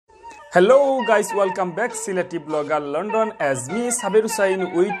Hello guys, welcome back Sylheti Blogger London as me Saber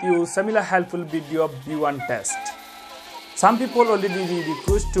with you similar helpful video of B1 test. Some people already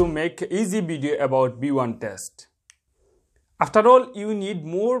request to make easy video about B1 test. After all, you need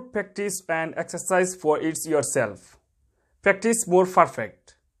more practice and exercise for it yourself. Practice more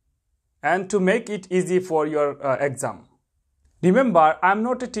perfect and to make it easy for your exam. Remember, I'm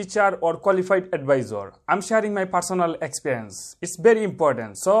not a teacher or qualified advisor. I'm sharing my personal experience. It's very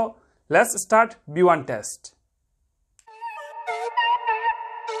important. So let's start B1 test.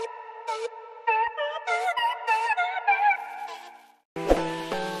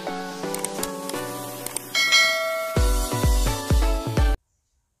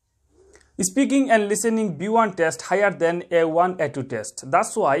 Speaking and listening B1 test higher than A1, A2 test.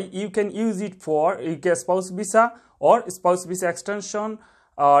 That's why you can use it for UK spouse visa or spouse visa extension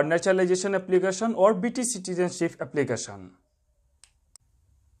or naturalization application or British citizenship application.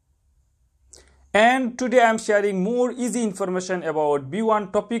 And today I am sharing more easy information about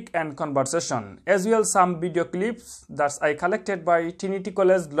B1 topic and conversation, as well some video clips that I collected by Trinity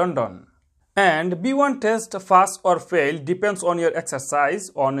College London. And B1 test pass or fail depends on your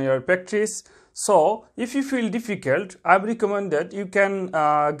exercise, on your practice. So if you feel difficult, I recommend that you can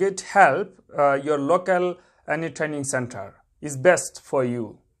get help. Your local any training center is best for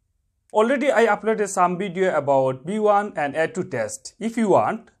you. Already I uploaded some video about B1 and A2 test. If you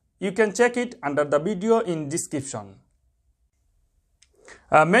want, you can check it under the video in description.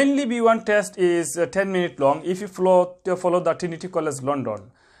 Mainly B1 test is 10 minutes long if you follow the Trinity College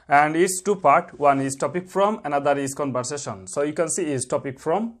London. And it's two part. One is topic from, another is conversation. So you can see is topic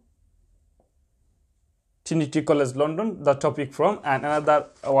from Trinity College London, the topic from, and another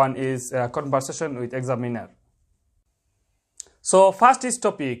one is conversation with examiner. So first is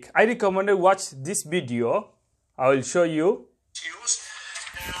topic. I recommend you watch this video. I will show you.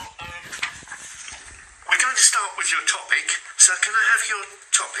 Now, we're going to start with your topic. So can I have your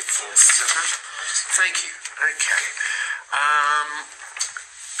topic for me? Thank you. Okay.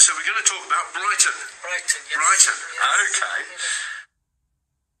 So we're going to talk about Brighton. Brighton, yes. Brighton. Yes. Okay.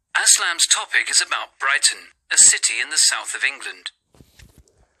 Aslam's topic is about Brighton, a city in the south of England.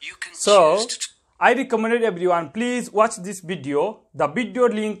 You can So choose to I recommended everyone, please watch this video. The video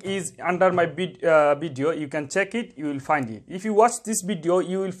link is under my video. You can check it, you will find it. If you watch this video,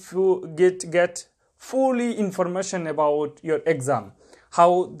 you will get fully information about your exam,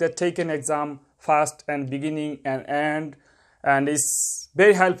 how they take an exam, first and beginning and end, and it's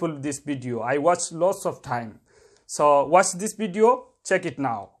very helpful this video. I watched lots of time. So watch this video, check it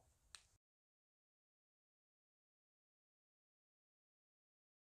now.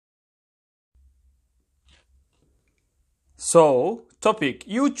 So, topic.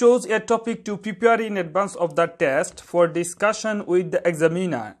 You chose a topic to prepare in advance of the test for discussion with the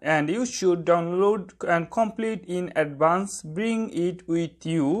examiner, and you should download and complete in advance. Bring it with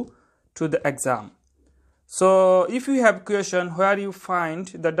you to the exam. So, if you have question where you find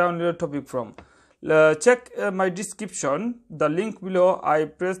the download topic from, check my description. The link below, I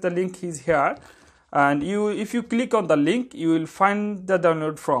press the link is here. And if you click on the link, you will find the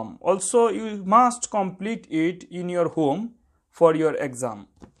download from. Also, you must complete it in your home for your exam.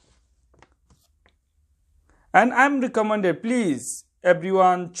 And I'm recommended, please,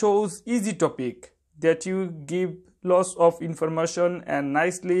 everyone chose easy topic that you give lots of information and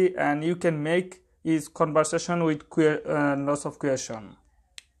nicely, and you can make is conversation with lots of question.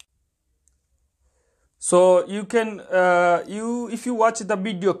 So you can if you watch the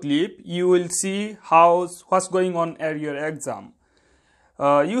video clip, you will see what's going on at your exam.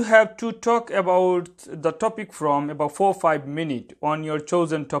 You have to talk about the topic from about 4-5 minutes on your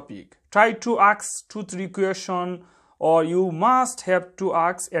chosen topic. Try to ask 2-3 questions, or you must have to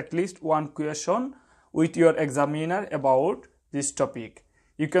ask at least one question with your examiner about this topic.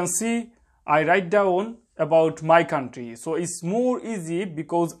 You can see I write down about my country, so it's more easy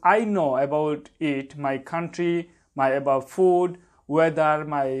because I know about it, my country, about food, weather,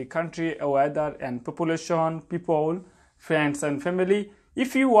 my country, weather and population, people, friends and family.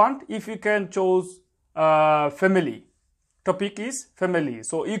 If you want, if you can choose family, topic is family,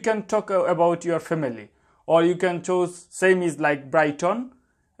 so you can talk about your family, or you can choose same is like Brighton.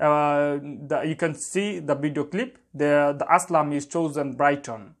 You can see the video clip. The Aslam is chosen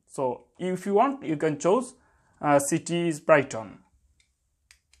Brighton. So if you want, you can choose city is Brighton.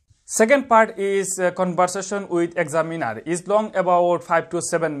 Second part is conversation with examiner. Is long about 5 to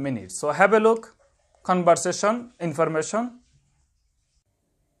 7 minutes. So have a look. Conversation information.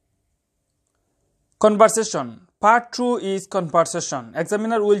 Conversation. Part 2 is conversation.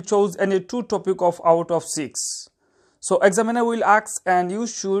 Examiner will choose any 2 topic out of 6. So examiner will ask and you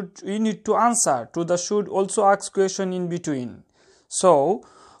need to answer to the should also ask question in between. So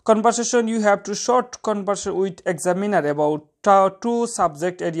conversation, you have to short conversation with examiner about two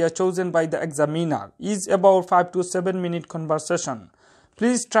subject area chosen by the examiner is about 5 to 7 minute conversation.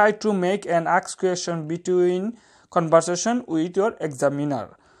 Please try to make and ask question between conversation with your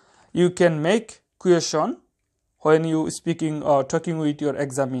examiner. You can make question when you speaking or talking with your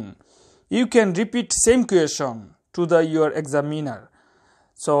examiner. You can repeat same question to your examiner.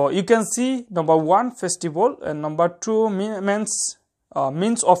 So you can see number 1 festival and number 2 means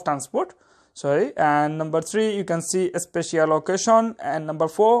of transport, and number 3 you can see a special occasion, and number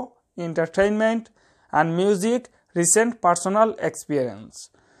 4 entertainment and music, recent personal experience.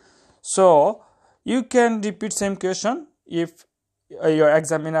 So you can repeat same question. If your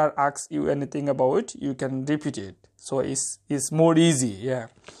examiner asks you anything about it, you can repeat it, so it's more easy. Yeah.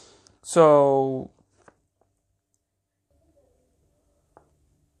 So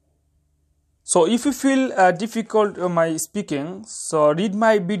if you feel difficult my speaking, so read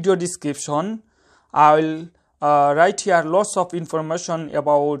my video description. I will write here lots of information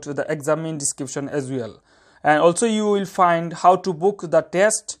about the exam description as well, and also you will find how to book the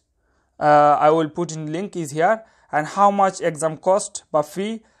test. I will put in link is here, and how much exam cost by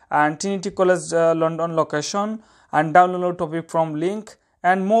fee, and Trinity College London location, and download topic from link,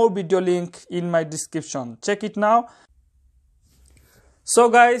 and more video link in my description. Check it now. So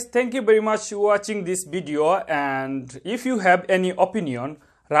guys, thank you very much for watching this video, and if you have any opinion,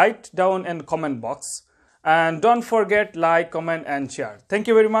 write down in comment box, and don't forget like, comment and share. Thank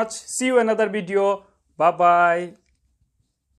you very much. See you another video. Bye bye.